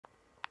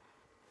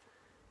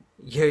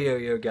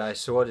Yo guys,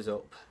 so what is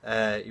up?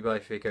 Your boy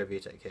Fico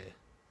VTech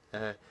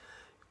here.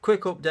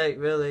 Quick update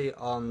really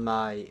on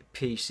my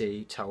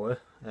PC tower.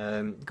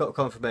 Got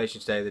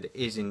confirmation today that it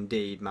is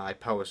indeed my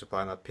power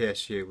supply, my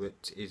PSU,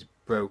 that is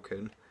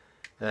broken.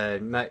 You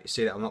might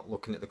see that I'm not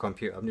looking at the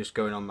computer, I'm just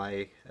going on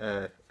my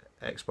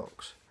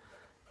Xbox.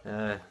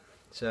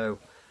 So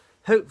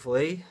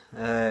hopefully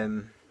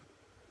getting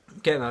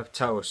my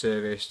tower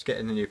serviced,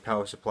 getting the new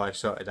power supply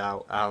sorted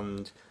out,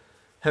 and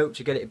hope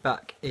to get it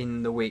back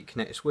in the week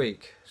next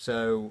week.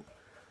 So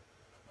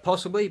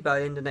possibly by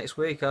the end of next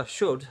week I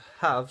should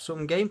have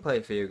some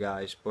gameplay for you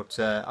guys. But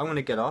I'm going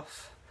to get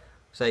off,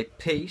 say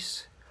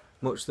peace,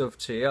 much love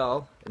to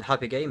y'all, and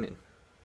happy gaming.